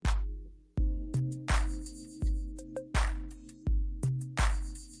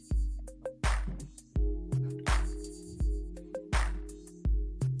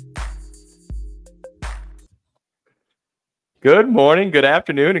Good morning, good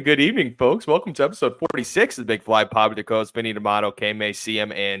afternoon, and good evening, folks. Welcome to episode 46 of the Big Fly Pod with your co-hosts Vinny D'Amato, K-May,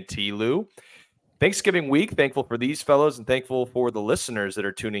 CM, and T-Lou. Thanksgiving week. Thankful for these fellows and thankful for the listeners that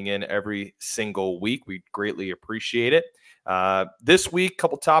are tuning in every single week. We greatly appreciate it. This week,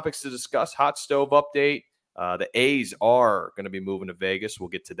 couple topics to discuss. Hot stove update. The A's are going to be moving to Vegas. We'll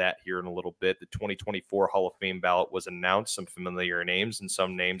get to that here in a little bit. The 2024 Hall of Fame ballot was announced. Some familiar names and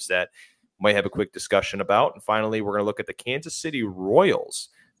some names that might have a quick discussion about. And finally, we're going to look at the Kansas City Royals,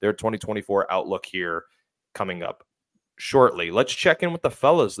 their 2024 outlook here coming up shortly. Let's check in with the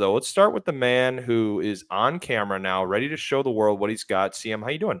fellas, though. Let's start with the man who is on camera now, ready to show the world what he's got. CM, how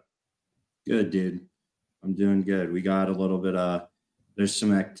you doing? Good, dude. I'm doing good. We got a little bit there's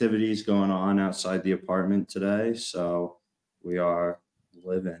some activities going on outside the apartment today, so we are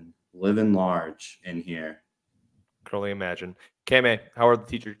living large in here. Can only imagine. K-May, how are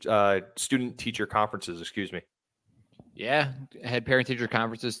the student-teacher conferences, excuse me? Yeah, I had parent-teacher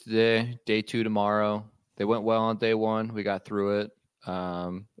conferences today, day 2 tomorrow. They went well on day 1. We got through it. I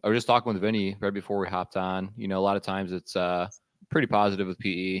was just talking with Vinny right before we hopped on. You know, a lot of times it's pretty positive with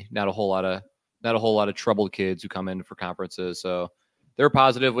PE. Not a whole lot of troubled kids who come in for conferences. So they're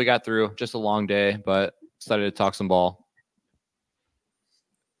positive. We got through. Just a long day, but excited to talk some ball.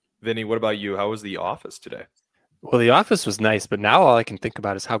 Vinny, what about you? How was the office today? Well, the office was nice, but now all I can think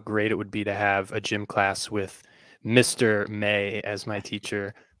about is how great it would be to have a gym class with Mr. May as my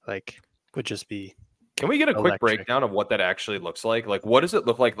teacher. Like, would just be Can we get a quick breakdown of what that actually looks like? Like, what does it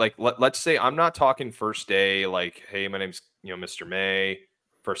look like? Like, let's say I'm not talking first day, like, hey, my name's, Mr. May.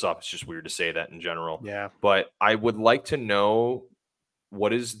 First off, it's just weird to say that in general. Yeah. But I would like to know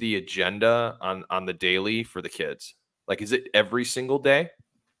what is the agenda on the daily for the kids? Like, is it every single day?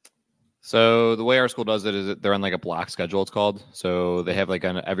 So the way our school does it is they're on like a block schedule, it's called. So they have like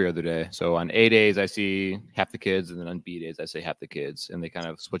on every other day. So on A days, I see half the kids, and then on B days, I see half the kids, and they kind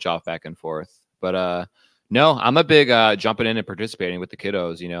of switch off back and forth. But no, I'm a big jumping in and participating with the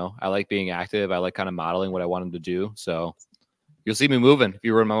kiddos. You know, I like being active. I like kind of modeling what I want them to do. So you'll see me moving. If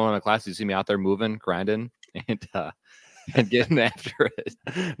you were in one of my classes, you see me out there moving, grinding, and getting after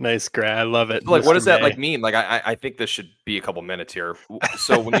it. Nice, grad. I love it. Like, what does that like mean? Like, I think this should be a couple minutes here.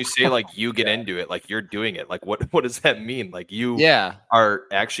 So when you say like you get into it, like you're doing it, like what does that mean? Like you are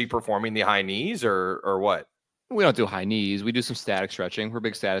actually performing the high knees or what? We don't do high knees. We do some static stretching. We're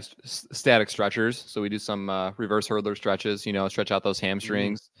big static stretchers. So we do some reverse hurdler stretches, stretch out those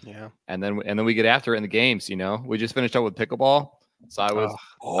hamstrings. Yeah. And then we get after it in the games, We just finished up with pickleball.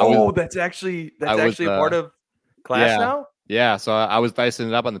 So that's actually a part of class now? Yeah, so I was dicing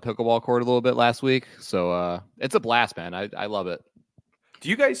it up on the pickleball court a little bit last week. So it's a blast, man. I love it. Do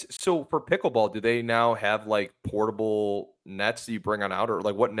you guys, so for pickleball, do they now have like portable nets that you bring on out, or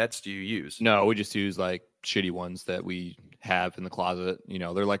like what nets do you use? No, we just use like shitty ones that we have in the closet.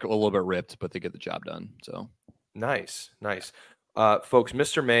 They're like a little bit ripped, but they get the job done. So nice. Folks,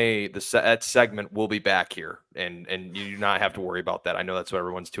 Mr. May, that segment will be back here, and you do not have to worry about that. I know that's what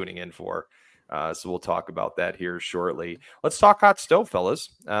everyone's tuning in for. So we'll talk about that here shortly. Let's talk hot stove, fellas.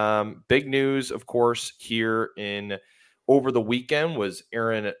 Big news, of course, here over the weekend was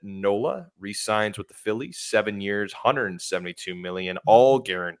Aaron Nola resigns with the Phillies, 7 years, $172 million, all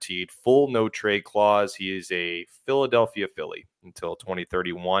guaranteed, full no trade clause. He is a Philadelphia Philly until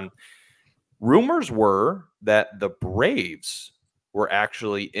 2031. Rumors were that the Braves were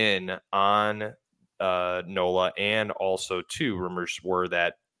actually in on Nola, and also rumors were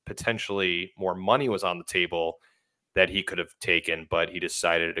that potentially more money was on the table that he could have taken, but he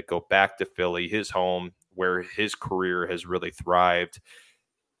decided to go back to Philly, his home, where his career has really thrived.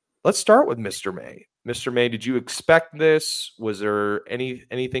 Let's start with Mr. May. Mr. May, did you expect this? Was there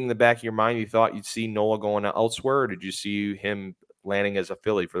anything in the back of your mind you thought you'd see Nola going elsewhere, or did you see him landing as a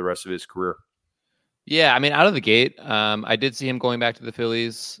Philly for the rest of his career? Yeah, I mean, out of the gate, I did see him going back to the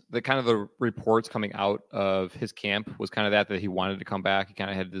Phillies. The reports coming out of his camp was kind of that he wanted to come back. He kind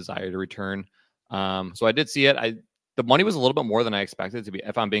of had a desire to return. So I did see it. The money was a little bit more than I expected to be,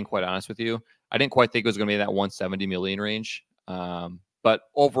 if I'm being quite honest with you. I didn't quite think it was going to be that 170 million range. But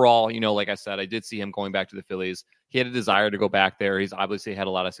overall, like I said, I did see him going back to the Phillies. He had a desire to go back there. He's obviously had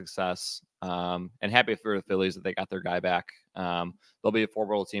a lot of success, and happy for the Phillies that they got their guy back. They'll be a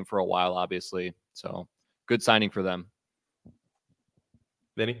formidable team for a while, obviously. So good signing for them.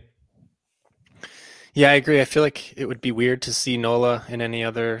 Vinny? Yeah, I agree. I feel like it would be weird to see Nola in any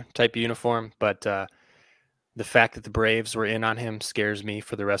other type of uniform, but the fact that the Braves were in on him scares me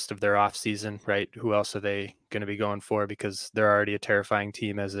for the rest of their offseason, right? Who else are they going to be going for? Because they're already a terrifying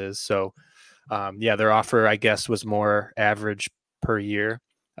team as is. So, their offer, I guess, was more average per year.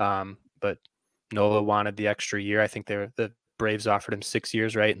 But Nola wanted the extra year. I think the Braves offered him 6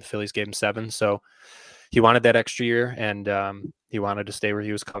 years, right? And the Phillies gave him 7. So he wanted that extra year, and he wanted to stay where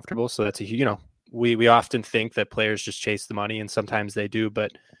he was comfortable. So that's we often think that players just chase the money, and sometimes they do,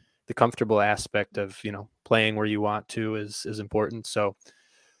 but the comfortable aspect of, playing where you want to is important. So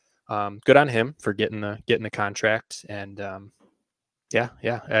good on him for getting the contract. And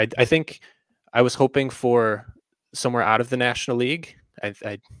I think I was hoping for somewhere out of the National League.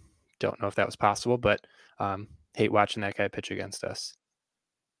 I don't know if that was possible, but hate watching that guy pitch against us.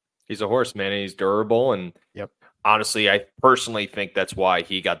 He's a horse, man, and he's durable. And honestly, I personally think that's why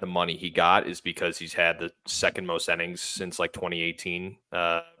he got the money he got, is because he's had the second most innings since like 2018,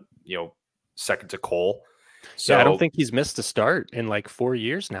 second to Cole. So I don't think he's missed a start in like 4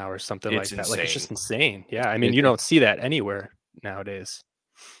 years now or something like that. Insane. Like, it's just insane. Yeah. I mean, you don't see that anywhere nowadays.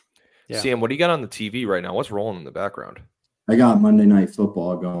 Yeah. Sam, what do you got on the TV right now? What's rolling in the background? I got Monday Night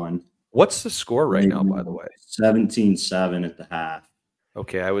Football going. What's the score right now, by the way? 17-7 at the half.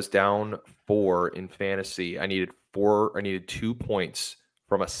 Okay, I was down 4 in fantasy. I needed 2 points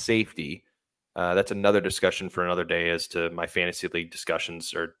from a safety. That's another discussion for another day as to my fantasy league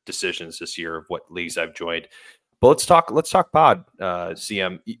discussions or decisions this year of what leagues I've joined. But let's talk pod,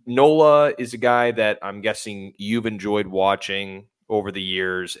 CM. Nola is a guy that I'm guessing you've enjoyed watching over the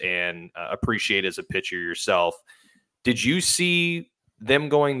years and appreciate as a pitcher yourself. Did you see them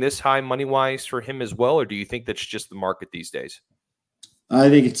going this high money-wise for him as well, or do you think that's just the market these days? I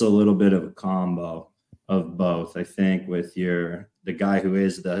think it's a little bit of a combo of both. I think with the guy who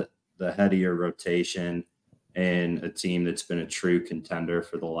is the head of your rotation and a team that's been a true contender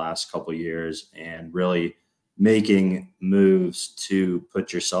for the last couple of years and really making moves to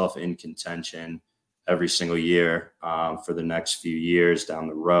put yourself in contention every single year for the next few years down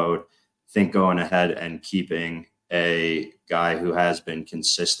the road. I think going ahead and keeping a guy who has been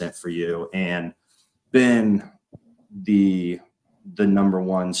consistent for you and been the number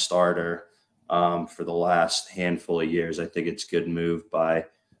one starter for the last handful of years. I think it's a good move by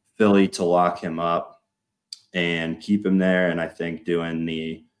Philly to lock him up and keep him there. And I think doing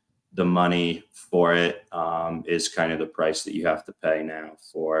the money for it is kind of the price that you have to pay now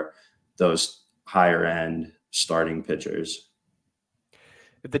for those higher end starting pitchers.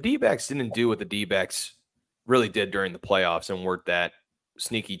 If the D-backs didn't do what the D-backs really did during the playoffs and weren't that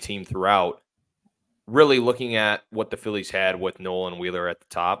sneaky team throughout, really looking at what the Phillies had with Nola and Wheeler at the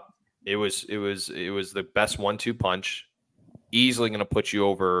top, it was the best 1-2 punch. Easily going to put you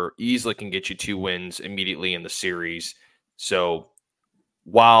over. Easily can get you 2 wins immediately in the series. So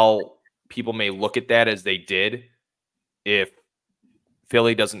while people may look at that as they did, if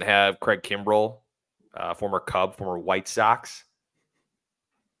Philly doesn't have Craig Kimbrell, former Cub, former White Sox,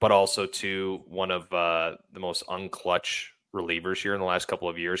 but also to one of the most unclutch relievers here in the last couple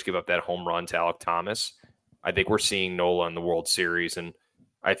of years, give up that home run to Alek Thomas, I think we're seeing Nola in the World Series, and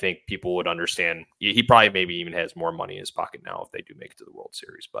I think people would understand. He probably maybe even has more money in his pocket now if they do make it to the World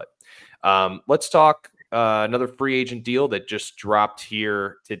Series. But let's talk another free agent deal that just dropped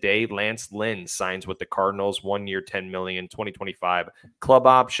here today. Lance Lynn signs with the Cardinals, 1 year, $10 million, 2025 club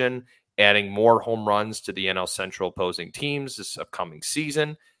option, adding more home runs to the NL Central opposing teams this upcoming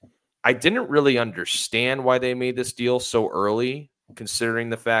season. I didn't really understand why they made this deal so early, considering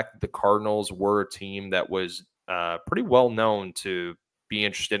the fact that the Cardinals were a team that was pretty well known to be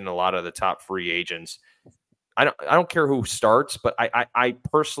interested in a lot of the top free agents. I don't care who starts, but I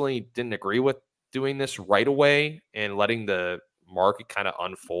personally didn't agree with doing this right away and letting the market kind of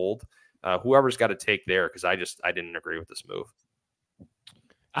unfold. Whoever's got to take there, because I didn't agree with this move.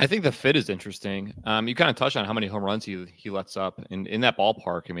 I think the fit is interesting. You kind of touched on how many home runs he lets up in that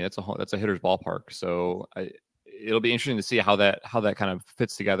ballpark. I mean, that's a hitter's ballpark. So it'll be interesting to see how that kind of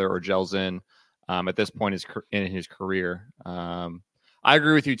fits together or gels in at this point in his career. I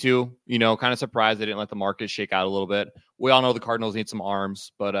agree with you too. Kind of surprised they didn't let the market shake out a little bit. We all know the Cardinals need some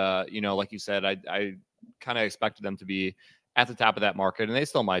arms, but like you said, I kind of expected them to be at the top of that market, and they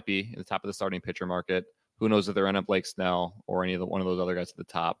still might be at the top of the starting pitcher market. Who knows if they're end up Blake Snell or one of those other guys at the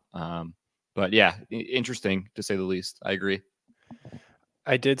top. But yeah, interesting to say the least. I agree.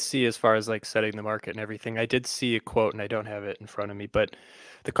 I did see, as far as like setting the market and everything, I did see a quote, and I don't have it in front of me, but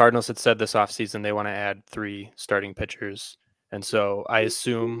the Cardinals had said this offseason they want to add 3 starting pitchers. And so I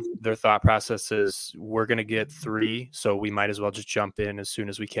assume their thought process is we're going to get 3, so we might as well just jump in as soon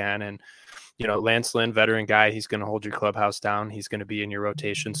as we can. And, Lance Lynn, veteran guy, he's going to hold your clubhouse down. He's going to be in your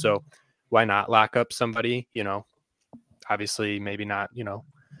rotation. So why not lock up somebody, obviously maybe not,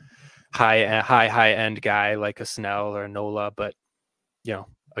 high end guy like a Snell or a Nola, but,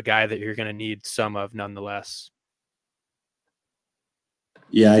 a guy that you're going to need some of nonetheless.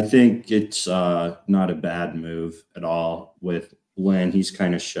 Yeah, I think it's not a bad move at all with Lynn. He's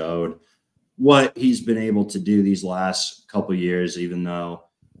kind of showed what he's been able to do these last couple years, even though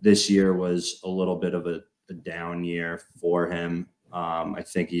this year was a little bit of a down year for him. I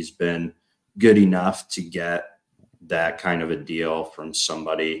think he's been good enough to get that kind of a deal from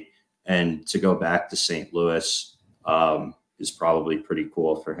somebody, and to go back to St. Louis is probably pretty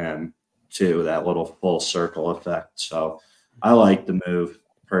cool for him too. That little full circle effect. So I like the move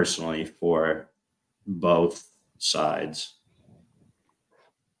personally for both sides.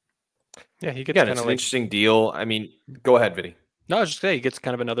 Yeah, he gets Again, kind it's of an like. interesting deal. I mean, go ahead, Vinny. No, I was just saying he gets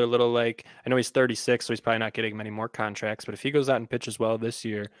kind of another little like. I know he's 36, so he's probably not getting many more contracts. But if he goes out and pitches well this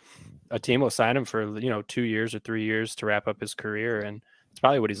year, a team will sign him for 2 years or 3 years to wrap up his career, and it's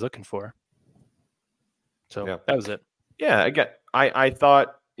probably what he's looking for. So Yeah. that was it. Yeah, again, I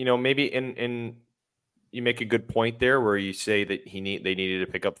thought, maybe in you make a good point there where you say that they needed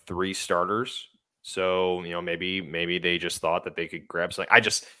to pick up 3 starters. So, maybe they just thought that they could grab something. I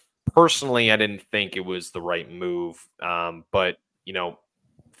just personally I didn't think it was the right move. But,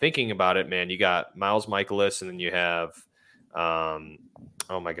 thinking about it, man, you got Miles Michaelis, and then you have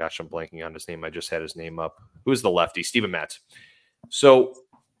oh my gosh, I'm blanking on his name. I just had his name up. Who's the lefty? Steven Matz. So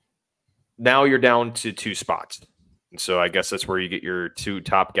now you're down to 2 spots. And so I guess that's where you get your 2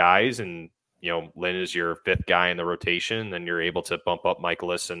 top guys, and Lynn is your 5th guy in the rotation. Then you're able to bump up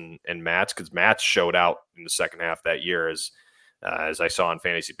Michaelis and Matz, because Matz showed out in the second half that year as I saw in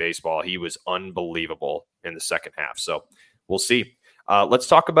fantasy baseball. He was unbelievable in the second half. So we'll see. Let's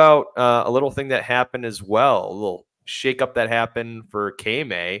talk about a little thing that happened as well. A little shakeup that happened for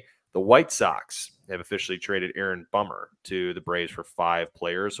KMA. The White Sox have officially traded Aaron Bummer to the Braves for 5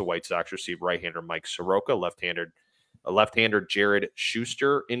 players. The White Sox received right-hander Mike Soroka, left-hander Jared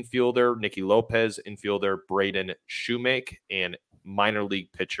Schuster, infielder Nicky Lopez, infielder Braden Shoemake, and minor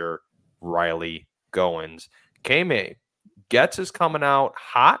league pitcher Riley Goins. KMA, Getz is coming out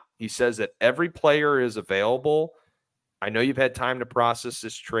hot. He says that every player is available. I know you've had time to process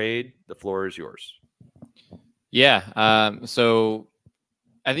this trade. The floor is yours. Yeah. So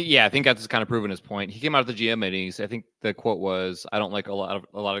I think Getz has kind of proven his point. He came out of the GM meetings. I think the quote was, "I don't like a lot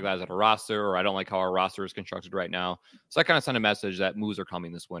of guys on our roster, or I don't like how our roster is constructed right now." So I kind of sent a message that moves are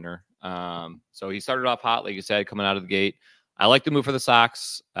coming this winter. So he started off hot, like you said, coming out of the gate. I like the move for the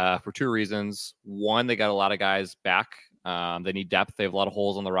Sox for 2 reasons. One, they got a lot of guys back. They need depth. They have a lot of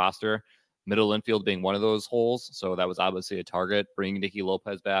holes on the roster. Middle infield being one of those holes. So that was obviously a target. Bringing Nicky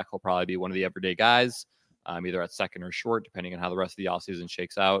Lopez back, he'll probably be one of the everyday guys. Either at second or short, depending on how the rest of the offseason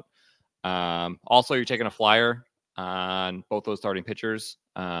shakes out. Also, you're taking a flyer on both those starting pitchers.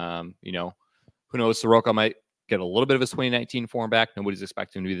 Who knows? Soroka might get a little bit of his 2019 form back. Nobody's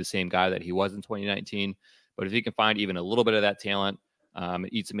expecting him to be the same guy that he was in 2019. But if he can find even a little bit of that talent,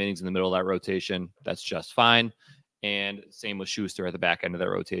 eat some innings in the middle of that rotation, that's just fine. And same with Schuster at the back end of that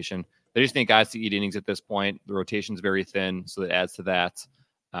rotation. They just need guys to eat innings at this point. The rotation's very thin, so that adds to that.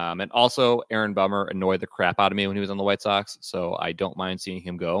 And also, Aaron Bummer annoyed the crap out of me when he was on the White Sox, so I don't mind seeing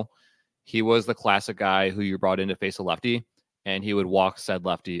him go. He was the classic guy who you brought in to face a lefty, and he would walk said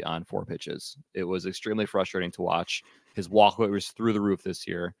lefty on 4 pitches. It was extremely frustrating to watch. His walk rate was through the roof this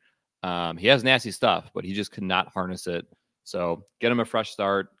year. He has nasty stuff, but he just could not harness it. So get him a fresh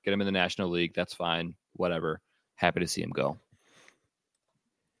start, get him in the National League. That's fine. Whatever. Happy to see him go.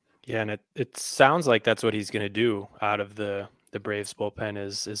 Yeah, and it sounds like that's what he's going to do out of the Braves bullpen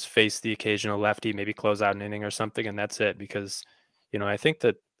is face the occasional lefty, maybe close out an inning or something, and that's it. Because, I think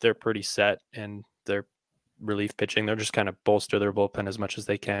that they're pretty set in their relief pitching. They're just kind of bolster their bullpen as much as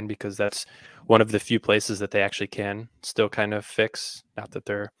they can, because that's one of the few places that they actually can still kind of fix. Not that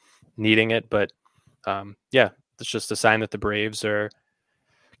they're needing it, but it's just a sign that the Braves are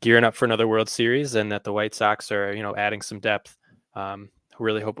gearing up for another World Series, and that the White Sox are, adding some depth.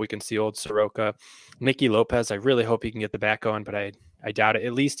 Really hope we can see old Soroka. Nicky Lopez, I really hope he can get the bat going, but I doubt it.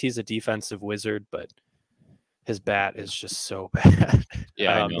 At least he's a defensive wizard, but his bat is just so bad.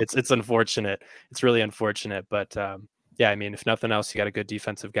 Yeah, I know. It's unfortunate. It's really unfortunate, but I mean, if nothing else, you got a good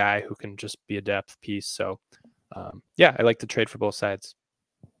defensive guy who can just be a depth piece. So I like to trade for both sides.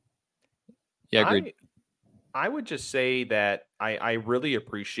 Yeah, agreed. I would just say that I really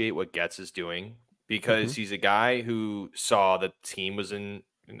appreciate what Getz is doing, because he's a guy who saw the team was in,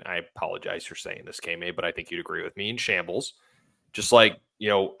 and I apologize for saying this, KMA, but I think you'd agree with me, in shambles. Just like,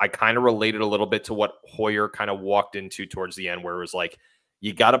 I kind of related a little bit to what Hoyer kind of walked into towards the end, where it was like,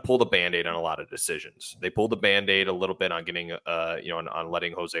 you got to pull the Band-Aid on a lot of decisions. They pulled the Band-Aid a little bit on getting, on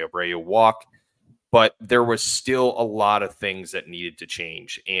letting Jose Abreu walk. but there was still a lot of things that needed to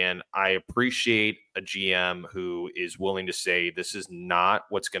change. And I appreciate a GM who is willing to say, this is not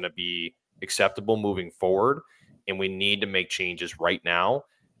what's going to be acceptable moving forward, and we need to make changes right now.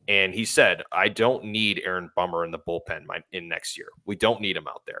 And he said, I don't need Aaron Bummer in the bullpen in next year. We don't need him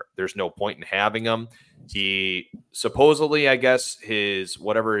out there. There's no point in having him. He supposedly, I guess, is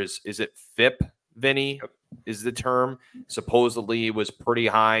it FIP, Vinny? Is the term, supposedly was pretty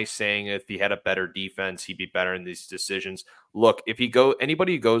high, saying if he had a better defense, he'd be better in these decisions. Look, if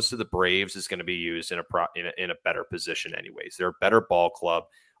anybody who goes to the Braves is going to be used in a better position anyways. They're a better ball club.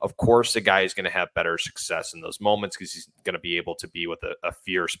 Of course, the guy is going to have better success in those moments because he's going to be able to be with a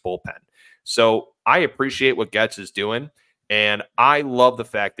fierce bullpen. So I appreciate what Getz is doing, and I love the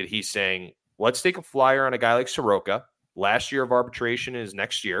fact that he's saying, let's take a flyer on a guy like Soroka. Last year of arbitration is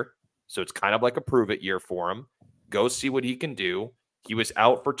next year. So it's kind of like a prove it year for him. Go see what he can do. He was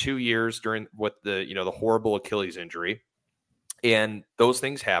out for 2 years with the horrible Achilles injury. And those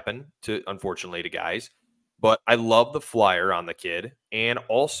things happen unfortunately to guys. But I love the flyer on the kid. And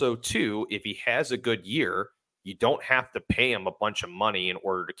also, too, if he has a good year, you don't have to pay him a bunch of money in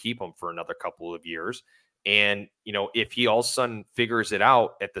order to keep him for another couple of years. And, if he all of a sudden figures it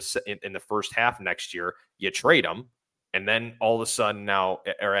out in the first half next year, you trade him. And then all of a sudden now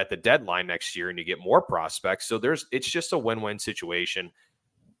are at the deadline next year and you get more prospects. So it's just a win-win situation.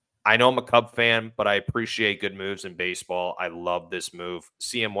 I know I'm a Cub fan, but I appreciate good moves in baseball. I love this move.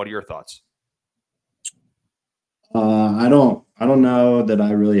 CM, what are your thoughts? I don't know that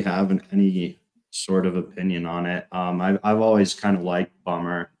I really have any sort of opinion on it. I've always kind of liked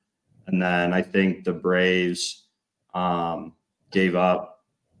Bummer. And then I think the Braves gave up,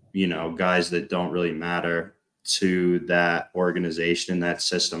 guys that don't really matter to that organization, that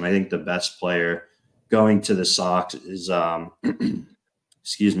system. I think the best player going to the Sox is, is that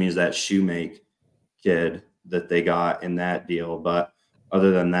Shoemake kid that they got in that deal. But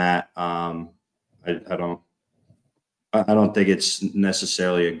other than that, I don't think it's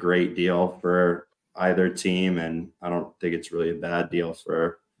necessarily a great deal for either team, and I don't think it's really a bad deal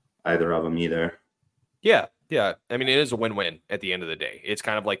for either of them either. Yeah. I mean, it is a win-win at the end of the day. It's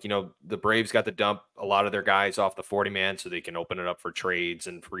kind of like, the Braves got to dump a lot of their guys off the 40-man so they can open it up for trades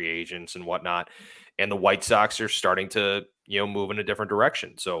and free agents and whatnot. And the White Sox are starting to, move in a different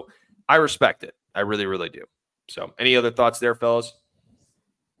direction. So I respect it. I really, really do. So any other thoughts there, fellas?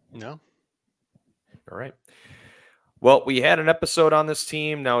 No. All right. Well, we had an episode on this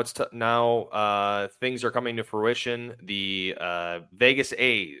team. Now things are coming to fruition. The Vegas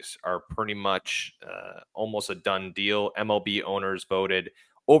A's are pretty much almost a done deal. MLB owners voted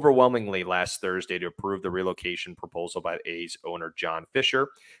overwhelmingly last Thursday to approve the relocation proposal by A's owner John Fisher.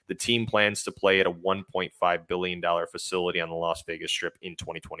 The team plans to play at a $1.5 billion facility on the Las Vegas Strip in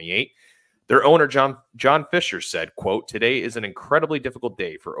 2028. Their owner, John Fisher, said, quote, "Today is an incredibly difficult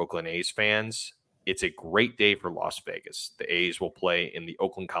day for Oakland A's fans. It's a great day for Las Vegas. The A's will play in the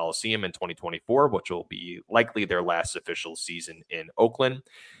Oakland Coliseum in 2024, which will be likely their last official season in Oakland.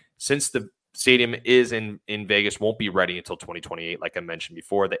 Since the stadium is in Vegas, won't be ready until 2028. Like I mentioned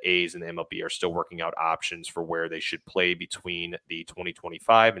before, the A's and the MLB are still working out options for where they should play between the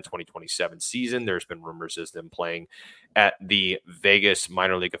 2025 and 2027 season. There's been rumors of them playing at the Vegas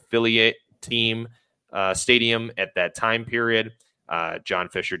minor league affiliate team stadium at that time period. John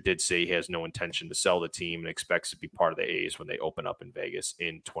Fisher did say he has no intention to sell the team and expects to be part of the A's when they open up in Vegas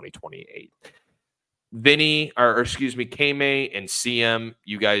in 2028. K-May and CM,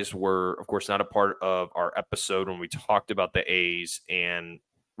 you guys were, of course, not a part of our episode when we talked about the A's and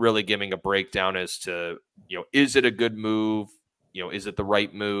really giving a breakdown as to, is it a good move? Is it the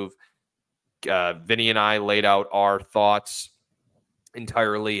right move? Vinny and I laid out our thoughts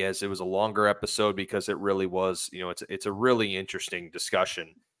entirely, as it was a longer episode because it really was, it's a really interesting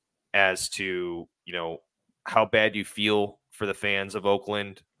discussion as to, how bad you feel for the fans of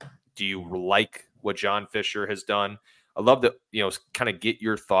Oakland. Do you like what John Fisher has done? I'd love to, kind of get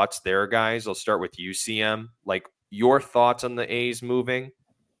your thoughts there, guys. I'll start with you, CM. Like, your thoughts on the A's moving,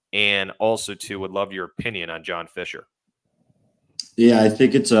 and also, too, would love your opinion on John Fisher. Yeah, I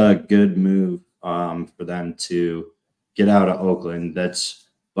think it's a good move for them to get out of Oakland. That's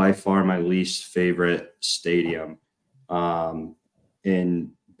by far my least favorite stadium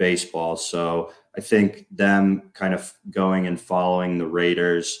in baseball. So I think them kind of going and following the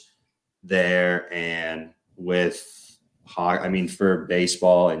Raiders there, and with for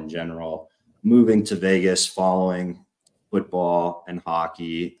baseball in general, moving to Vegas, following football and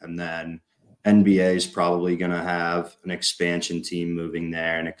hockey, and then NBA is probably going to have an expansion team moving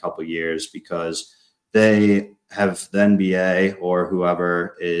there in a couple years because they have the NBA or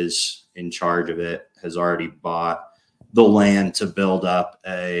whoever is in charge of it, has already bought the land to build up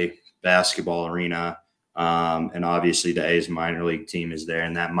a basketball arena. And obviously the A's minor league team is there,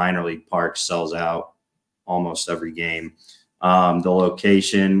 and that minor league park sells out almost every game. The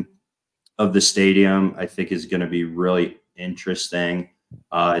location of the stadium, I think, is going to be really interesting.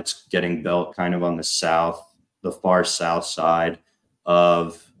 It's getting built kind of on the far south side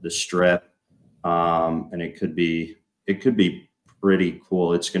of the strip. And it could be pretty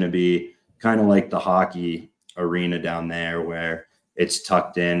cool. It's going to be kind of like the hockey arena down there, where it's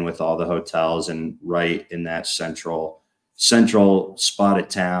tucked in with all the hotels and right in that central spot of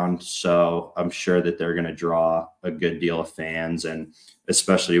town. So I'm sure that they're going to draw a good deal of fans, and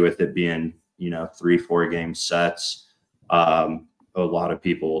especially with it being, 3-4 game sets, a lot of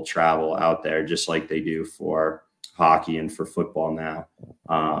people will travel out there just like they do for hockey and for football now.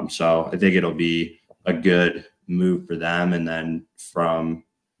 So I think it'll be a good move for them. And then from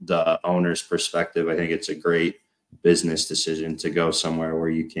the owner's perspective, I think it's a great business decision to go somewhere where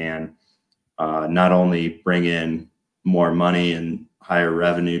you can not only bring in more money and higher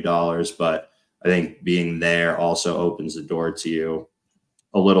revenue dollars, but I think being there also opens the door to you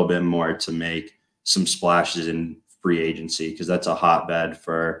a little bit more to make some splashes in free agency, because that's a hotbed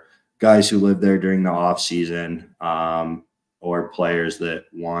for guys who live there during the off season, or players that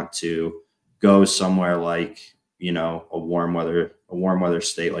want to go somewhere like, a warm weather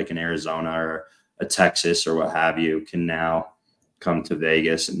state like in Arizona or a Texas or what have you, can now come to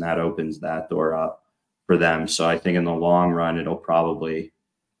Vegas, and that opens that door up for them. So I think in the long run, it'll probably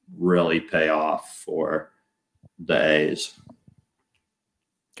really pay off for the A's.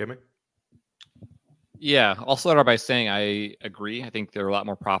 Kimmy? Yeah, I'll start out by saying I agree. I think they're a lot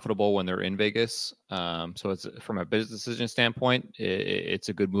more profitable when they're in Vegas. So it's from a business decision standpoint, it's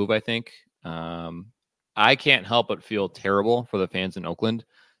a good move, I think. I can't help but feel terrible for the fans in Oakland,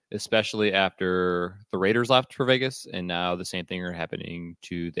 especially after the Raiders left for Vegas, and now the same thing are happening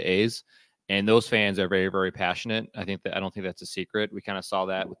to the A's. And those fans are very, very passionate. I don't think that's a secret. We kind of saw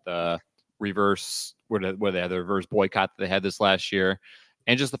that with the reverse, where they had the reverse boycott that they had this last year.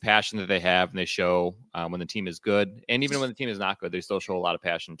 And just the passion that they have, and they show when the team is good. And even when the team is not good, they still show a lot of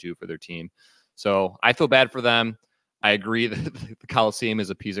passion, too, for their team. So I feel bad for them. I agree that the Coliseum is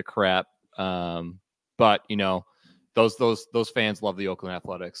a piece of crap. But, those fans love the Oakland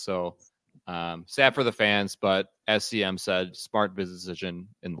Athletics. So sad for the fans. But as CM said, smart business decision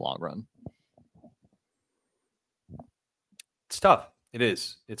in the long run. It's tough. It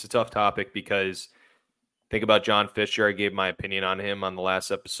is. It's a tough topic because think about John Fisher. I gave my opinion on him on the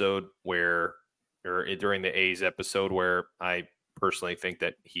last episode during the A's episode, where I personally think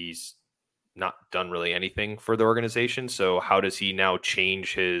that he's not done really anything for the organization. So how does he now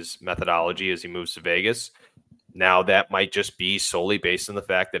change his methodology as he moves to Vegas? Now that might just be solely based on the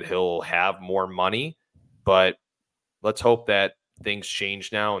fact that he'll have more money, but let's hope that things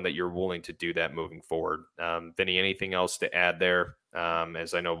change now and that you're willing to do that moving forward. Vinny, anything else to add there?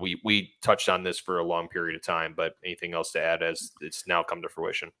 As I know we touched on this for a long period of time, but anything else to add as it's now come to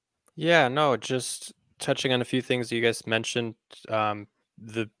fruition? Yeah, no, just touching on a few things you guys mentioned.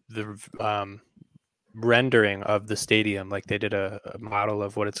 The rendering of the stadium, like they did a model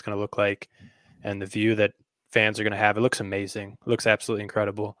of what it's going to look like, and the view that fans are going to have. It looks amazing. It looks absolutely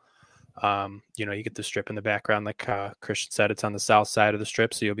incredible. You get the strip in the background, like Christian said, it's on the south side of the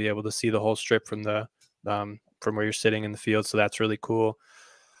strip, so you'll be able to see the whole strip from where you're sitting in the field. So that's really cool.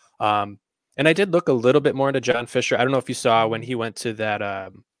 And I did look a little bit more into John Fisher. I don't know if you saw when he went to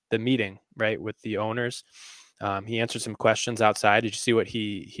that the meeting, right, with the owners. He answered some questions outside. Did you see what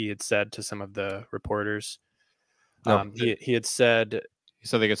he had said to some of the reporters? No. He had said,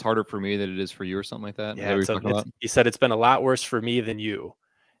 So I think it's harder for me than it is for you, or something like that. yeah, Is that what you're talking about? he said it's been a lot worse for me than you.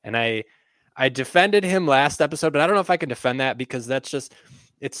 And I defended him last episode, but I don't know if I can defend that, because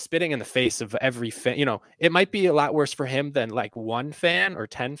it's spitting in the face of every fan. It might be a lot worse for him than like one fan or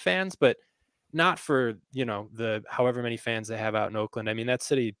 10 fans, but not for, the however many fans they have out in Oakland. I mean, that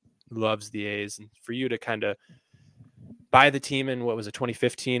city loves the A's, and for you to kind of buy the team in, what was it,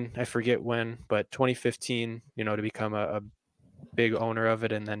 2015? I forget when, but 2015, to become a big owner of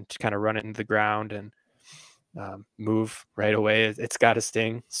it, and then to kind of run it into the ground and move right away, it's got to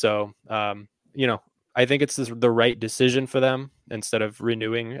sting. So, I think it's the right decision for them, instead of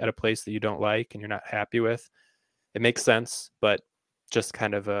renewing at a place that you don't like and you're not happy with. It makes sense, but just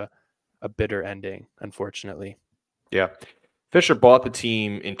kind of a bitter ending, unfortunately. Yeah. Fisher bought the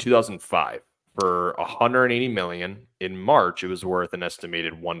team in 2005 for $180 million. In March, it was worth an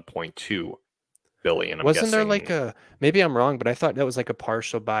estimated 1.2. Billy, and I'm Wasn't there guessing maybe I'm wrong, but I thought that was like a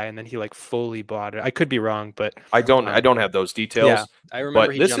partial buy and then he like fully bought it. I could be wrong, but I don't have those details. I remember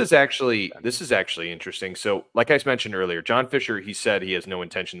But he this jumped is actually interesting. So, like I mentioned earlier, John Fisher, he said he has no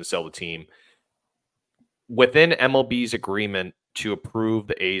intention to sell the team. Within MLB's agreement to approve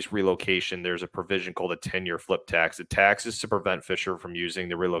the A's relocation, there's a provision called a 10-year flip tax. The tax is to prevent Fisher from using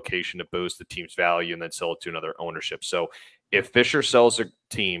the relocation to boost the team's value and then sell it to another ownership. So if Fisher sells a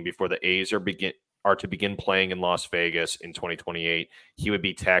team before the A's are to begin playing in Las Vegas in 2028, he would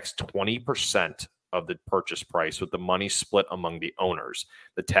be taxed 20% of the purchase price, with the money split among the owners.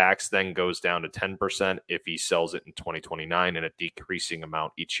 The tax then goes down to 10% if he sells it in 2029, and a decreasing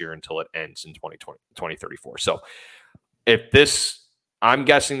amount each year until it ends in 2034. So I'm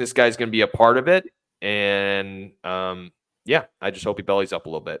guessing this guy's going to be a part of it. And I just hope he bellies up a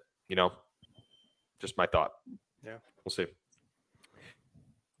little bit, just my thought. Yeah. We'll see.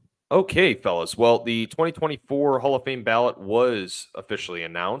 Okay, fellas. Well, the 2024 Hall of Fame ballot was officially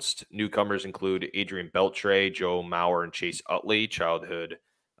announced. Newcomers include Adrian Beltre, Joe Mauer, and Chase Utley, childhood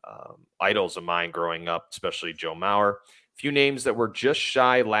idols of mine growing up, especially Joe Mauer. A few names that were just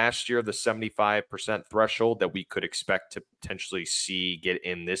shy last year of the 75% threshold that we could expect to potentially see get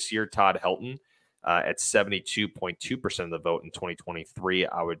in this year. Todd Helton at 72.2% of the vote in 2023.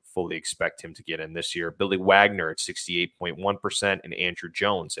 I would fully expect him to get in this year. Billy Wagner at 68.1% and Andrew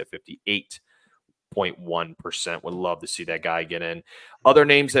Jones at 58.1%. Would love to see that guy get in. Other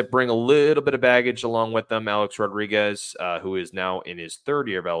names that bring a little bit of baggage along with them: Alex Rodriguez, who is now in his third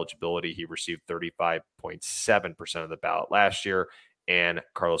year of eligibility. He received 35.7% of the ballot last year. And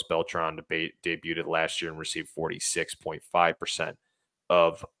Carlos Beltran debuted last year and received 46.5%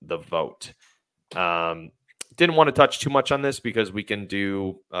 of the vote. Didn't want to touch too much on this because we can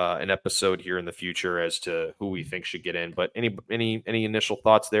do an episode here in the future as to who we think should get in. But any initial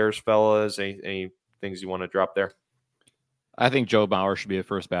thoughts there, fellas? Any things you want to drop there? I think Joe Mauer should be a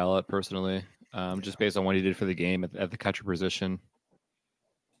first ballot, personally, just based on what he did for the game at the catcher position.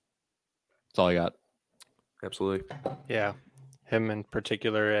 That's all I got. Absolutely. Yeah, him in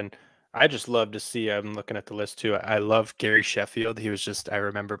particular. And I just love to see, I'm looking at the list too. I love Gary Sheffield. He was I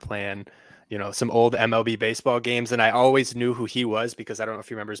remember playing, some old MLB baseball games, and I always knew who he was because I don't know if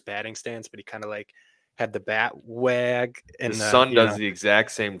you remember his batting stance, but he kind of like had the bat wag. And his son does the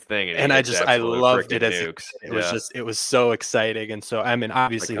exact same thing. And I loved it it was so exciting. And so, I mean,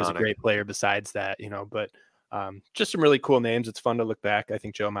 obviously he was a great player besides that, but just some really cool names. It's fun to look back. I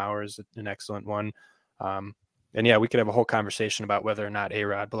think Joe Mauer is an excellent one. And yeah, we could have a whole conversation about whether or not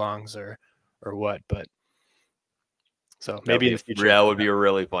A-Rod belongs or what, but so maybe in the future. That would be a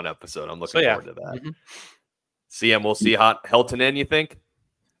really fun episode. I'm looking forward to that. Mm-hmm. CM, we'll see Helton in, you think?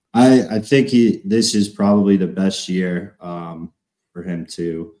 I think this is probably the best year for him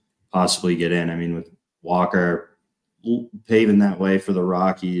to possibly get in. I mean, with Walker paving that way for the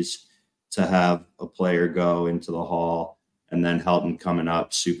Rockies to have a player go into the Hall, and then Helton coming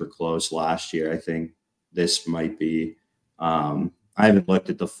up super close last year, I think this might be I haven't looked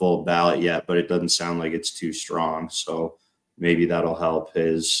at the full ballot yet, but it doesn't sound like it's too strong. So maybe that'll help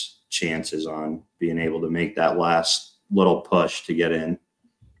his chances on being able to make that last little push to get in.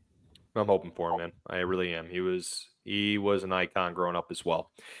 I'm hoping for him, man. I really am. He was an icon growing up as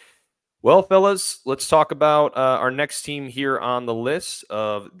well. Well, fellas, let's talk about our next team here on the list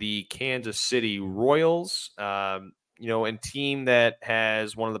of the Kansas City Royals. A team that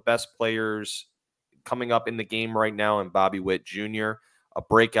has one of the best players coming up in the game right now in Bobby Witt Jr., a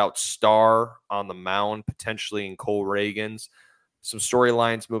breakout star on the mound, potentially in Cole Reagans. Some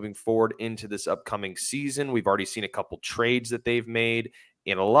storylines moving forward into this upcoming season. We've already seen a couple trades that they've made.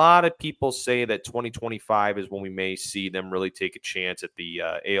 And a lot of people say that 2025 is when we may see them really take a chance at the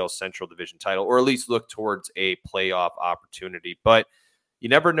AL Central Division title, or at least look towards a playoff opportunity. But you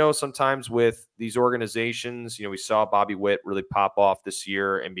never know sometimes with these organizations. We saw Bobby Witt really pop off this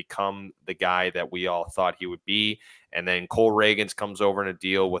year and become the guy that we all thought he would be. And then Cole Reagans comes over in a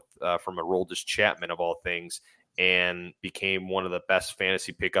deal with from Aroldis Chapman of all things, and became one of the best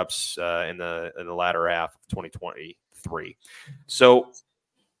fantasy pickups in the latter half of 2023. So,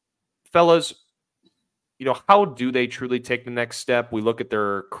 fellas, how do they truly take the next step? We look at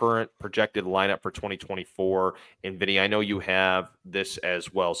their current projected lineup for 2024. And Vinny, I know you have this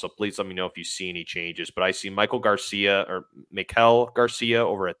as well, so please let me know if you see any changes. But I see Michael Garcia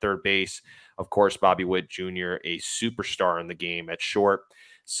over at third base. Of course, Bobby Witt Jr., a superstar in the game at short.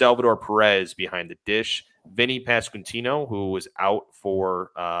 Salvador Perez behind the dish. Vinny Pasquantino, who was out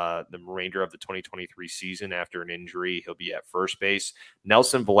for the remainder of the 2023 season after an injury. He'll be at first base.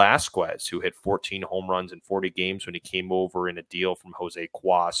 Nelson Velasquez, who hit 14 home runs in 40 games when he came over in a deal from Jose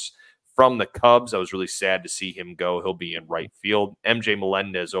Cuas from the Cubs. I was really sad to see him go. He'll be in right field. MJ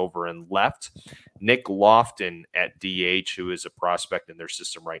Melendez over in left. Nick Lofton at DH, who is a prospect in their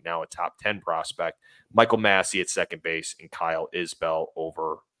system right now, a top 10 prospect. Michael Massey at second base, and Kyle Isbell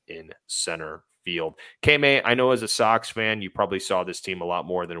over in center field. K-May, I know as a Sox fan, you probably saw this team a lot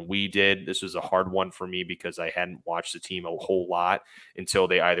more than we did. This was a hard one for me because I hadn't watched the team a whole lot until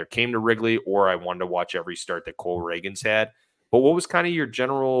they either came to Wrigley or I wanted to watch every start that Cole Reagans had. But what was kind of your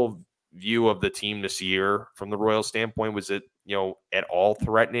general view of the team this year from the Royals standpoint? Was it, at all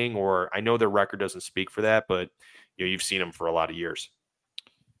threatening? Or I know their record doesn't speak for that, but you've seen them for a lot of years.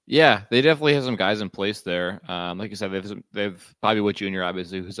 Yeah, they definitely have some guys in place there. Like you said, they've Bobby Witt Jr.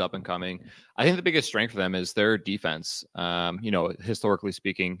 obviously, who's up and coming. I think the biggest strength for them is their defense. Historically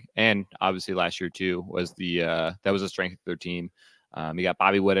speaking, and obviously last year too was that was a strength of their team. You got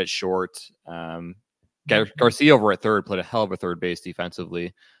Bobby Witt at short. Garcia over at third played a hell of a third base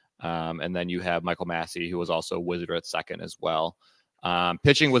defensively. And then you have Michael Massey, who was also a wizard at second as well.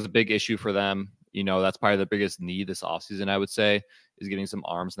 Pitching was a big issue for them. That's probably the biggest need this offseason, I would say, is getting some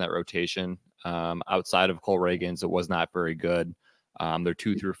arms in that rotation. Outside of Cole Reagans, it was not very good. Their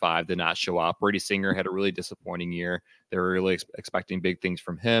 2 through 5 did not show up. Brady Singer had a really disappointing year. They were really expecting big things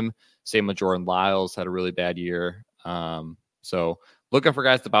from him. Same with Jordan Lyles, had a really bad year. So looking for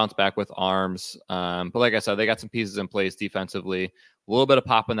guys to bounce back with arms. But like I said, they got some pieces in place defensively. A little bit of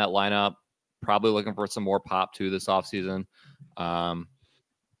pop in that lineup. Probably looking for some more pop too this offseason.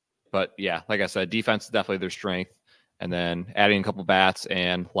 But yeah, like I said, defense is definitely their strength. And then adding a couple bats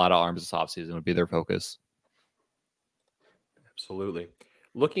and a lot of arms this offseason would be their focus. Absolutely.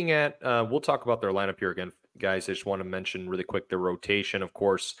 Looking at, we'll talk about their lineup here again, guys. I just want to mention really quick the rotation. Of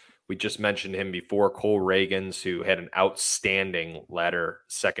course, we just mentioned him before, Cole Reagans, who had an outstanding latter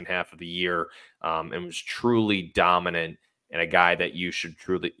second half of the year and was truly dominant, and a guy that you should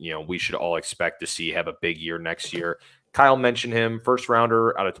truly, we should all expect to see have a big year next year. Kyle mentioned him, first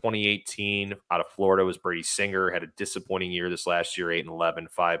rounder out of 2018 out of Florida was Brady Singer, had a disappointing year this last year, 8-11,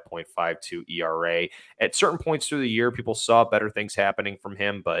 5.52 ERA. At certain points through the year, people saw better things happening from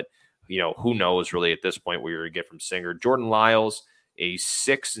him, but who knows really at this point what you're going to get from Singer. Jordan Lyles, a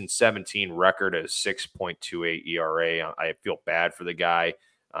 6-17 record, a 6.28 ERA. I feel bad for the guy.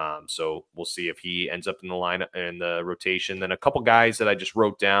 So we'll see if he ends up in the lineup in the rotation. Then a couple guys that I just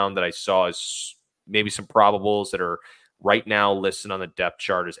wrote down that I saw as maybe some probables that are right now listed on the depth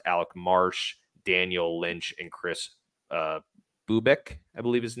chart is Alec Marsh, Daniel Lynch, and Chris Bubic, I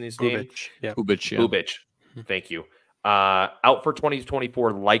believe is his name. Yeah. Bubic. Thank you. Out for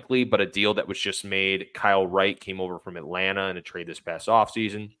 2024 likely, but a deal that was just made. Kyle Wright came over from Atlanta in a trade this past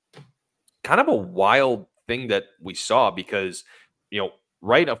offseason. Kind of a wild thing that we saw because,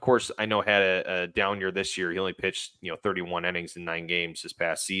 Wright, of course, I know had a down year this year. He only pitched, 31 innings in 9 games this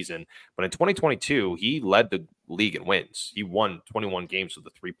past season. But in 2022, he led the league in wins. He won 21 games with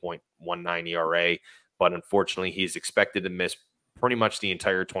a 3.19 ERA. But unfortunately, he's expected to miss pretty much the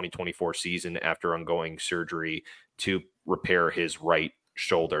entire 2024 season after undergoing surgery to repair his right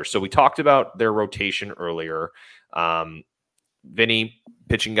shoulder. So we talked about their rotation earlier. Vinny,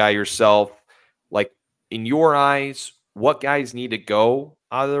 pitching guy yourself, like in your eyes, what guys need to go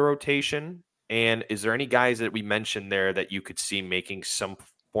out of the rotation? And is there any guys that we mentioned there that you could see making some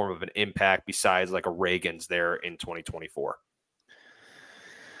form of an impact besides like a Reagans there in 2024?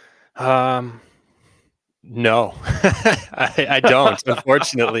 No, I don't,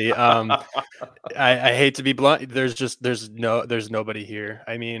 unfortunately. I hate to be blunt. There's nobody here.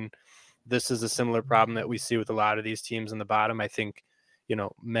 I mean, this is a similar problem that we see with a lot of these teams in the bottom. I think,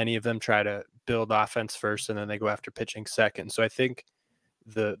 many of them try to build offense first and then they go after pitching second. So I think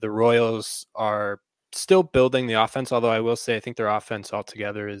the Royals are still building the offense, although I will say I think their offense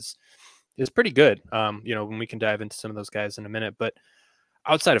altogether is pretty good. When we can dive into some of those guys in a minute, but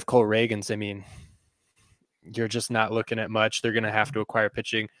outside of Cole Reagans, I mean, you're just not looking at much. They're going to have to acquire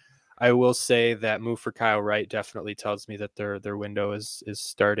pitching. I will say that move for Kyle Wright definitely tells me that their window is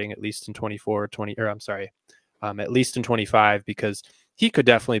starting at least in at least in 25, because he could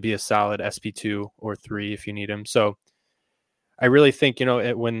definitely be a solid SP2 or 3 if you need him. So I really think,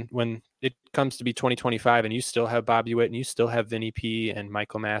 when it comes to be 2025 and you still have Bobby Witt and you still have Vinny P and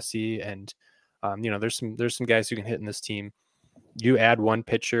Michael Massey and, there's some guys who can hit in this team. You add one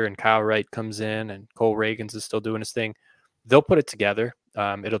pitcher and Kyle Wright comes in and Cole Reagans is still doing his thing. They'll put it together.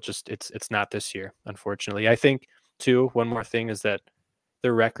 It's not this year, unfortunately. I think too, one more thing is that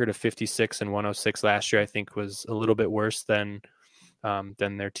their record of 56 and 106 last year, I think was a little bit worse than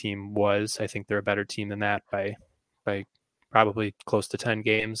their team was. I think they're a better team than that by probably close to 10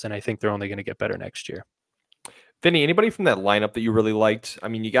 games. And I think they're only going to get better next year. Vinny, anybody from that lineup that you really liked? I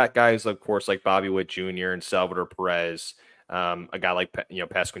mean, you got guys, of course, like Bobby Witt Jr. and Salvador Perez, a guy like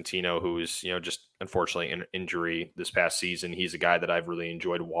Pasquantino, who's just unfortunately in injury this past season. He's a guy that I've really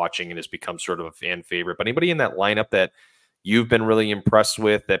enjoyed watching and has become sort of a fan favorite. But anybody in that lineup that you've been really impressed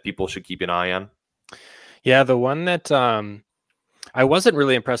with that people should keep an eye on? Yeah, the one that I wasn't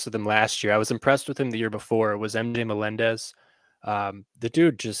really impressed with him last year. I was impressed with him the year before. It was MJ Melendez. The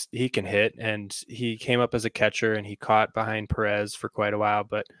dude he can hit, and he came up as a catcher and he caught behind Perez for quite a while,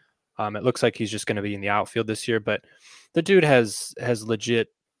 but it looks like he's just going to be in the outfield this year. But the dude has legit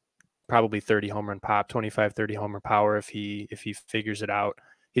probably 30 home run pop, 25, 30 homer power if he figures it out.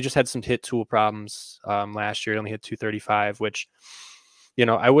 He just had some hit tool problems last year. He only hit 235, which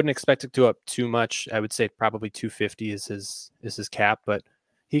I wouldn't expect it to go up too much. I would say probably 250 is his cap, but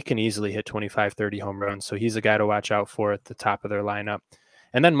he can easily hit 25, 30 home runs. So he's a guy to watch out for at the top of their lineup.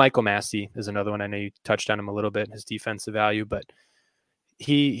 And then Michael Massey is another one. I know you touched on him a little bit, his defensive value, but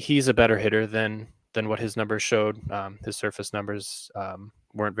he's a better hitter than what his numbers showed. His surface numbers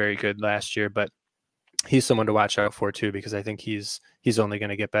weren't very good last year, but he's someone to watch out for too, because I think he's only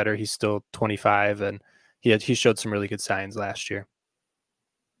going to get better. He's still 25, and he showed some really good signs last year.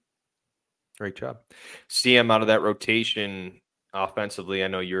 Great job. CM, out of that rotation offensively, I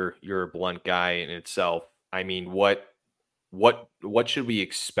know you're a blunt guy in itself. I mean, what should we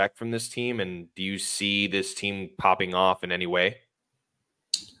expect from this team, and do you see this team popping off in any way?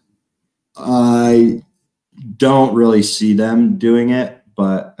 I don't really see them doing it,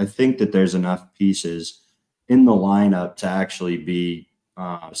 but I think that there's enough pieces in the lineup to actually be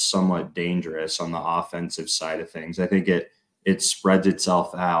somewhat dangerous on the offensive side of things. I think it spreads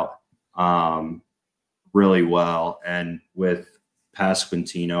itself out really well, and with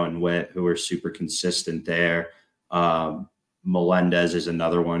Pasquantino and Witt, who are super consistent there. Melendez is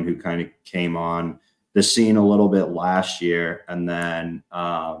another one who kind of came on the scene a little bit last year, and then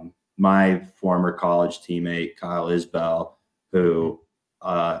my former college teammate Kyle Isbell, who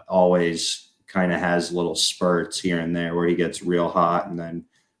always kind of has little spurts here and there where he gets real hot and then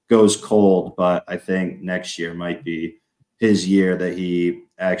goes cold. But I think next year might be his year that he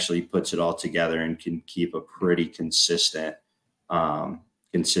actually puts it all together and can keep a pretty consistent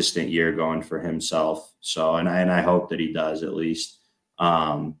year going for himself. So, and I hope that he does at least.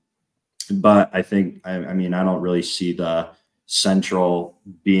 But I think, I mean, I don't really see the Central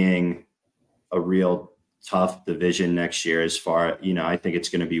being a real tough division next year as far, I think it's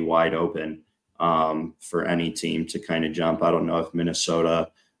going to be wide open for any team to kind of jump. I don't know if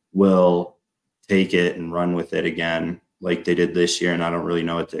Minnesota will take it and run with it again like they did this year, and I don't really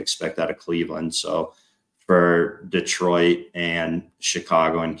know what to expect out of Cleveland. So for Detroit and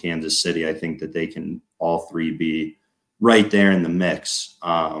Chicago and Kansas City, I think that they can all three be right there in the mix.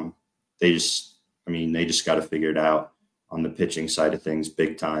 They just got to figure it out on the pitching side of things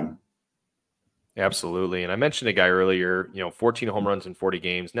big time. Absolutely. And I mentioned a guy earlier, 14 home runs in 40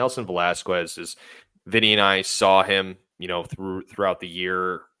 games. Nelson Velasquez is, Vinny and I saw him, throughout the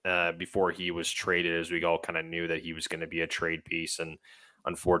year before he was traded, as we all kind of knew that he was going to be a trade piece. And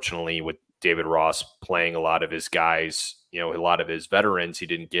unfortunately, with David Ross playing a lot of his guys, a lot of his veterans, he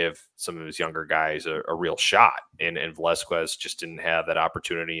didn't give some of his younger guys a real shot. And Velasquez just didn't have that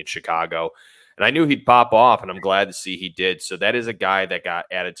opportunity in Chicago. And I knew he'd pop off, and I'm glad to see he did. So that is a guy that got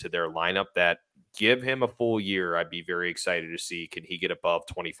added to their lineup that, give him a full year, I'd be very excited to see, can he get above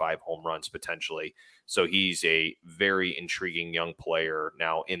 25 home runs potentially? So he's a very intriguing young player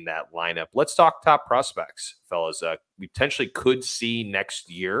now in that lineup. Let's talk top prospects, fellas. We potentially could see next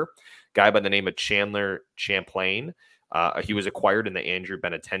year a guy by the name of Chandler Champlain. He was acquired in the Andrew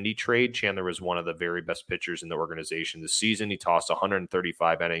Benintendi trade. Chandler was one of the very best pitchers in the organization this season. He tossed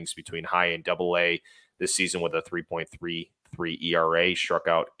 135 innings between high and double A this season with a 3.33 ERA, struck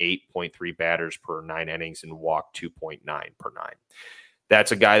out 8.3 batters per 9 innings and walked 2.9 per 9.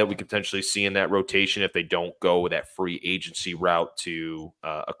 That's a guy that we could potentially see in that rotation if they don't go with that free agency route to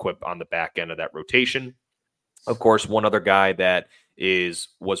equip on the back end of that rotation. Of course, one other guy that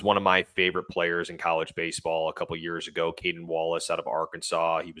was one of my favorite players in college baseball a couple years ago, Caden Wallace out of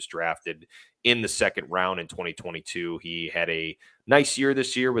Arkansas. He was drafted in the second round in 2022. He had a nice year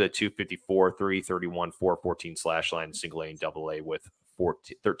this year with a 254, 331, 414 slash line, single A and double A with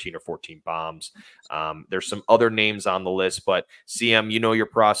 13 or 14 bombs. There's some other names on the list, but CM, your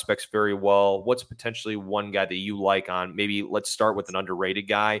prospects very well. What's potentially one guy that you like on? Maybe let's start with an underrated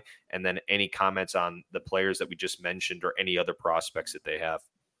guy, and then any comments on the players that we just mentioned or any other prospects that they have.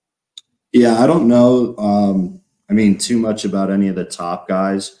 Yeah, I don't know. Too much about any of the top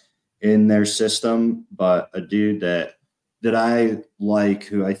guys in their system, but a dude that I like,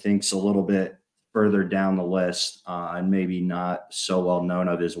 who I think's a little bit further down the list, and maybe not so well known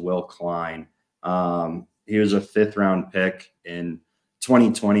of, is Will Klein. He was a 5th round pick in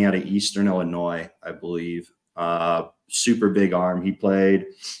 2020 out of Eastern Illinois, I believe. Super big arm. He played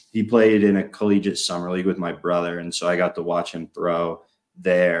in a collegiate summer league with my brother, and so I got to watch him throw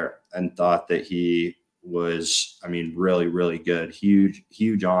there and thought that he was, really, really good.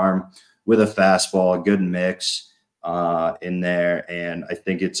 Huge arm with a fastball, a good mix in there. And I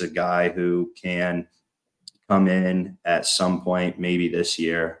think it's a guy who can come in at some point, maybe this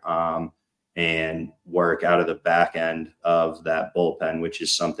year, and work out of the back end of that bullpen, which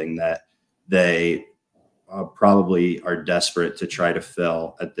is something that they probably are desperate to try to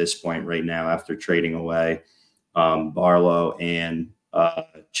fill at this point right now after trading away Barlow and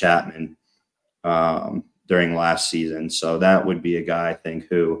Chapman during last season. So that would be a guy, I think,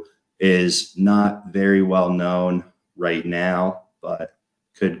 who is not very well known right now, but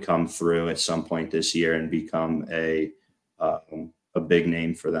could come through at some point this year and become a big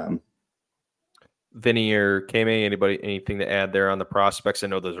name for them. Vinny or Kame, anything to add there on the prospects? I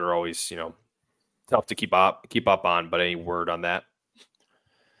know those are always, tough to keep up on, but any word on that?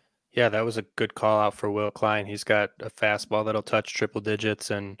 Yeah, that was a good call out for Will Klein. He's got a fastball that'll touch triple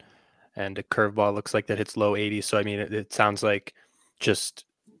digits and a curveball looks like that hits low 80s. So, it sounds like just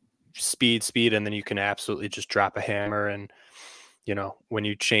speed, and then you can absolutely just drop a hammer. And, when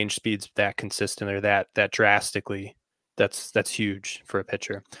you change speeds that consistent or that drastically, that's huge for a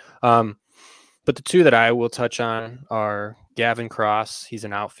pitcher. But the two that I will touch on are Gavin Cross. He's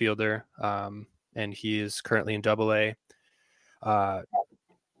an outfielder, and he is currently in Double-A.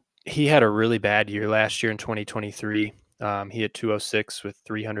 He had a really bad year last year in 2023. He had 206 with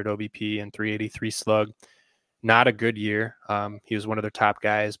 300 OBP and 383 slug. Not a good year. He was one of their top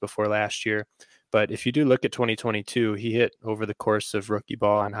guys before last year. But if you do look at 2022, he hit over the course of rookie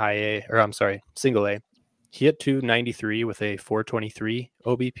ball on single A. He hit 293 with a 423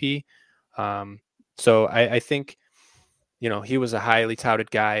 OBP. So I think, he was a highly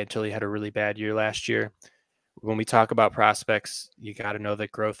touted guy until he had a really bad year last year. When we talk about prospects, you got to know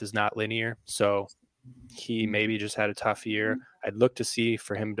that growth is not linear. So he maybe just had a tough year. I'd look to see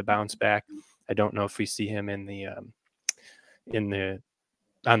for him to bounce back. I don't know if we see him on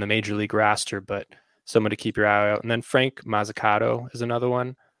the major league roster, but someone to keep your eye out. And then Frank Mazzucato is another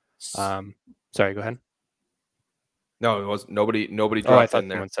one. Sorry, go ahead. No, it was nobody dropped I thought in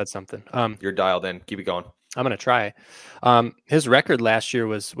there. someone said something. You're dialed in. Keep it going. I'm going to try. His record last year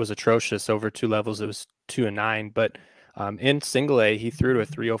was atrocious. Over 2 levels, it was 2-9. But in single A, he threw to a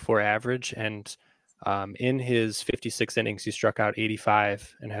 304 average. And in his 56 innings, he struck out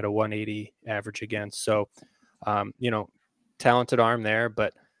 85 and had a 180 average against. So, talented arm there,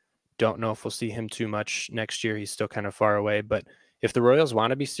 but don't know if we'll see him too much next year. He's still kind of far away. But if the Royals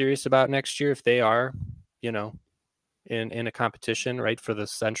want to be serious about next year, if they are, in a competition, right, for the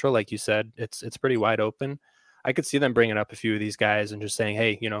Central, like you said, it's pretty wide open. I could see them bringing up a few of these guys and just saying,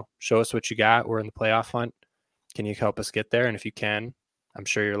 hey, show us what you got. We're in the playoff hunt. Can you help us get there? And if you can, I'm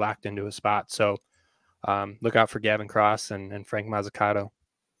sure you're locked into a spot. So look out for Gavin Cross and Frank Mazzucato.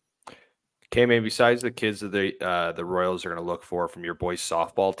 Okay, maybe besides the kids that the Royals are going to look for from your boys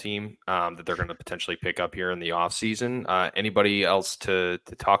softball team that they're going to potentially pick up here in the offseason, anybody else to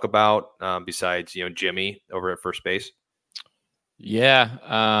talk about besides Jimmy over at first base? Yeah,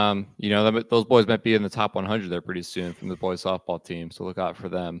 those boys might be in the top 100 there pretty soon from the boys softball team, so look out for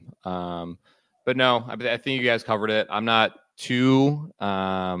them. But no, I think you guys covered it. I'm not too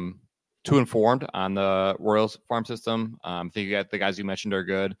informed on the Royals farm system. I think the guys you mentioned are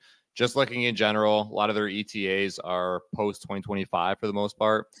good. Just looking in general, a lot of their ETAs are post 2025 for the most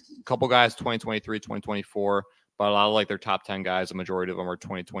part. A couple guys 2023, 2024, but a lot of their top 10 guys, a majority of them are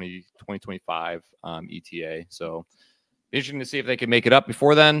 2020, 2025 ETA. So interesting to see if they can make it up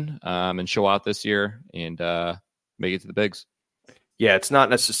before then and show out this year and make it to the bigs. Yeah, it's not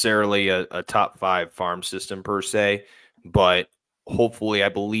necessarily a top 5 farm system per se, but hopefully, I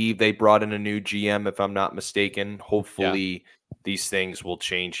believe they brought in a new GM, if I'm not mistaken. Hopefully, these things will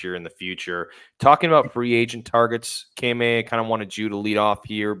change here in the future. Talking about free agent targets, Kame, I kind of wanted you to lead off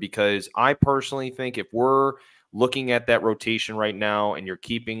here because I personally think if we're looking at that rotation right now and you're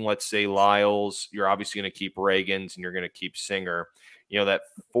keeping, let's say, Lyles, you're obviously going to keep Reagans and you're going to keep Singer. That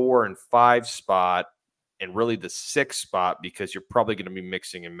 4 and 5 spot and really the 6 spot because you're probably going to be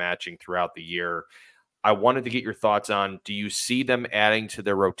mixing and matching throughout the year. I wanted to get your thoughts on, do you see them adding to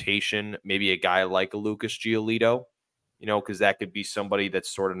their rotation, maybe a guy like a Lucas Giolito? Because that could be somebody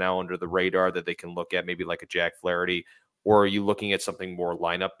that's sort of now under the radar that they can look at, maybe like a Jack Flaherty. Or are you looking at something more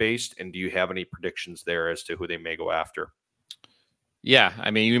lineup based? And do you have any predictions there as to who they may go after? Yeah, I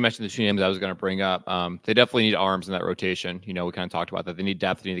mean, you mentioned the two names I was going to bring up. They definitely need arms in that rotation. We kind of talked about that. They need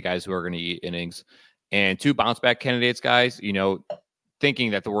depth. They need the guys who are going to eat innings. And two bounce back candidates, guys,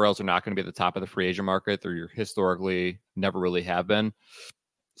 thinking that the Royals are not going to be at the top of the free agent market. They're historically never really have been.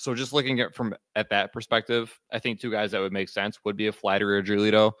 So just looking at that perspective, I think two guys that would make sense would be a Flaherty or a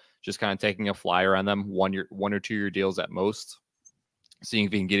Giolito, just kind of taking a flyer on them, 1 or 2 year deals at most, seeing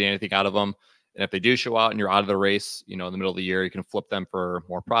if you can get anything out of them. And if they do show out and you're out of the race, in the middle of the year, you can flip them for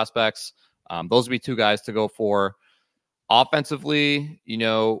more prospects. Those would be two guys to go for. Offensively,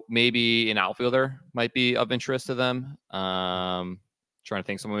 maybe an outfielder might be of interest to them. Trying to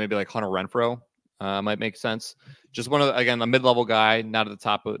think, someone maybe like Hunter Renfroe might make sense. Just one of a mid-level guy, not at the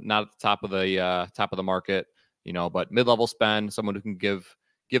top of the market, but mid-level spend, someone who can give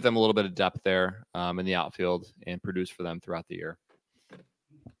them a little bit of depth there in the outfield and produce for them throughout the year.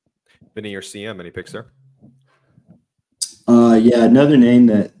 Vinny or CM, any picks there? Yeah, another name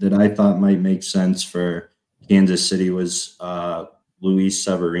that I thought might make sense for Kansas City was Luis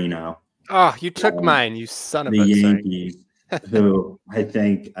Severino. Oh, you took mine, you son of the a Yankees, who I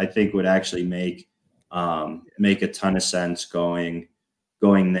think would actually make a ton of sense going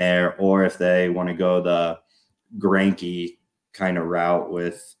there, or if they want to go the Greinke kind of route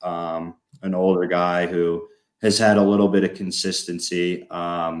with an older guy who has had a little bit of consistency,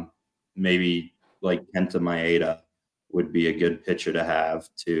 maybe like Kenta Maeda would be a good pitcher to have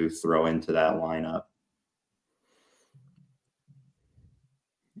to throw into that lineup.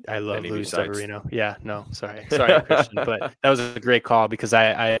 I love Luis Severino. Yeah, no, sorry, Christian, but that was a great call because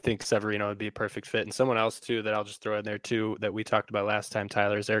I think Severino would be a perfect fit. And someone else too that I'll just throw in there too that we talked about last time,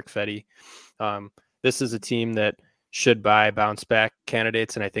 Tyler, is Eric Fetty. This is a team that should buy bounce back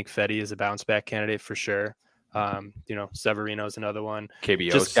candidates, and I think Fetty is a bounce back candidate for sure. Severino is another one.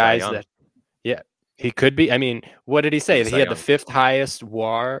 KBO, just guys that, yeah. He could be. I mean, what did he say? He had the 5th highest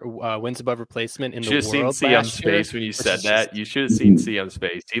WAR, wins above replacement in the world. You should have seen CM's face when you said that. You should have seen CM's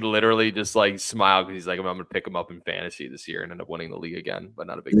face. He literally just like smiled because he's like, I'm going to pick him up in fantasy this year and end up winning the league again, but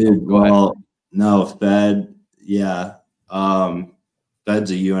not a big deal. Go ahead. No, Fed, yeah. Fed's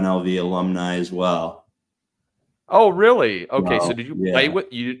a UNLV alumni as well. Oh, really? Okay, so did you play with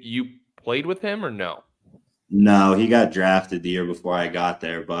you played with him or no? No, he got drafted the year before I got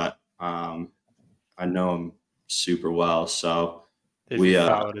there, but I know him super well, so we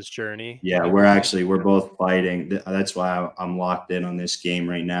followed his journey. Yeah, we're both fighting. That's why I'm locked in on this game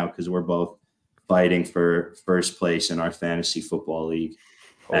right now, because we're both fighting for first place in our fantasy football league.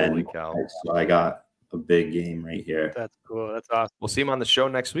 Holy cow! So I got a big game right here. That's cool. That's awesome. We'll see him on the show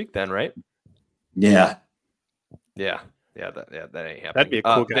next week, then, right? Yeah. That ain't happening. That'd be a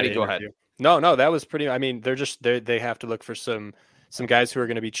cool guy. Vinny, go ahead. No, that was pretty. I mean, they have to look for some guys who are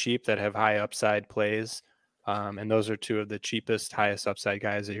going to be cheap that have high upside plays. And those are two of the cheapest, highest upside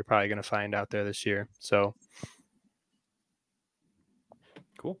guys that you're probably going to find out there this year. So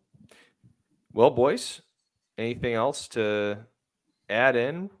cool. Well, boys, anything else to add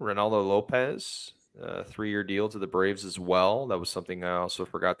in? Ronaldo Lopez, 3-year deal to the Braves as well. That was something I also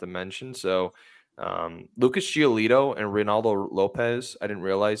forgot to mention. So Lucas Giolito and Ronaldo Lopez, I didn't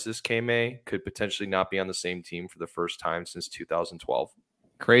realize this, K-May, could potentially not be on the same team for the first time since 2012.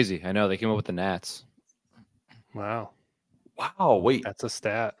 Crazy. I know. They came up with the Nats. Wow. Wait. That's a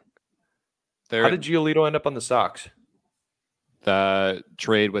stat. How did Giolito end up on the Sox? The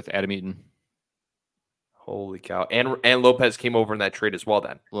trade with Adam Eaton. Holy cow. And Lopez came over in that trade as well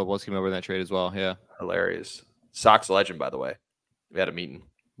then. Lopez came over in that trade as well, yeah. Hilarious. Sox legend, by the way. Adam Eaton.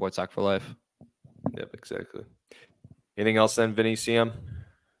 White Sox for life. Yep, exactly. Anything else then, Vinny, CM?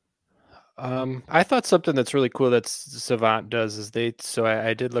 I thought something that's really cool that Savant does is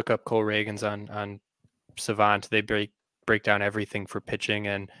I did look up Cole Reagans on Savant. They break down everything for pitching,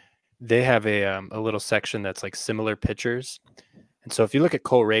 and they have a little section that's like similar pitchers. And so if you look at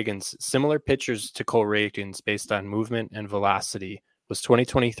Cole Reagans, similar pitchers to Cole Reagans based on movement and velocity was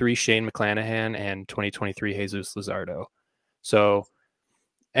 2023 Shane McClanahan and 2023 Jesus Luzardo. So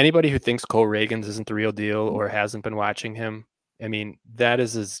anybody who thinks Cole Reagans isn't the real deal or hasn't been watching him, I mean, that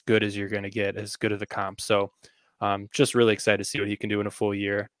is as good as you're going to get, as good of the comp. So just really excited to see what he can do in a full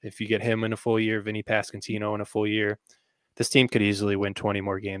year. If you get him in a full year, Vinny Pasquantino in a full year, this team could easily win 20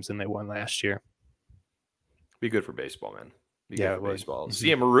 more games than they won last year. Be good for baseball, man. Yeah, baseball.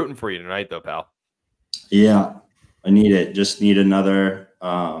 CM, we're rooting for you tonight, though, pal. Yeah, I need it. Just need another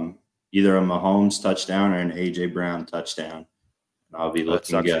either a Mahomes touchdown or an AJ Brown touchdown. I'll be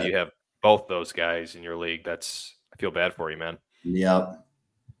looking good. You have both those guys in your league. I feel bad for you, man. Yep.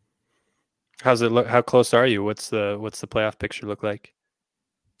 How's it look? How close are you? What's the playoff picture look like?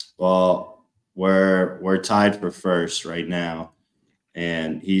 Well, we're tied for first right now.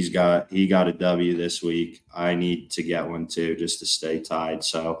 and he got a W this week. I need to get one too, just to stay tied.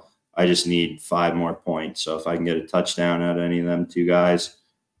 So I just need 5 more points. So if I can get a touchdown out of any of them 2 guys,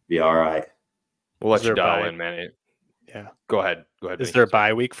 be all right. We'll let Is you there a dial bye? in, man. Yeah. Go ahead. Is Vinny. there a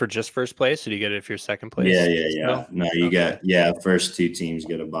bye week for just first place? Or do you get it if you're second place? Yeah. No, you get first 2 teams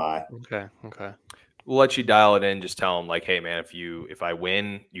get a bye. Okay. We'll let you dial it in. Just tell them like, hey man, if I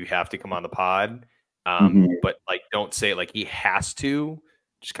win, you have to come on the pod. But like, don't say it like he has to.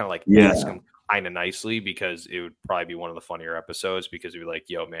 Just kind of like ask him kind of nicely, because it would probably be one of the funnier episodes, because it'd be like,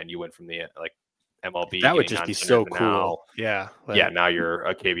 yo man, you went from the like MLB. That would just be so cool. Now, Yeah. now you're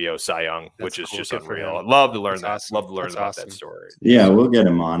a KBO Cy Young, which is cool. just Good for unreal. him. I'd love to learn That's that. awesome. Love to learn That's about awesome. that story. Yeah, we'll get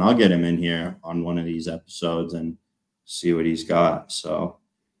him on. I'll get him in here on one of these episodes and see what he's got. So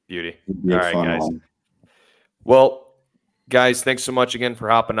beauty. it'd be All a right, fun guys. one. Well, guys, thanks so much again for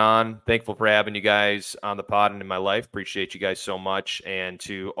hopping on. Thankful for having you guys on the pod and in my life. Appreciate you guys so much. And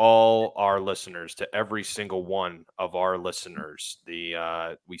to all our listeners, to every single one of our listeners,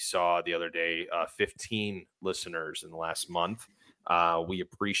 we saw the other day 15 listeners in the last month. We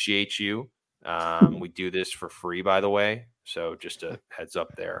appreciate you. We do this for free, by the way. So just a heads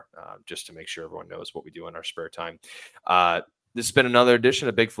up there, just to make sure everyone knows what we do in our spare time. This has been another edition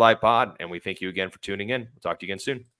of Big Fly Pod, and we thank you again for tuning in. We'll talk to you again soon.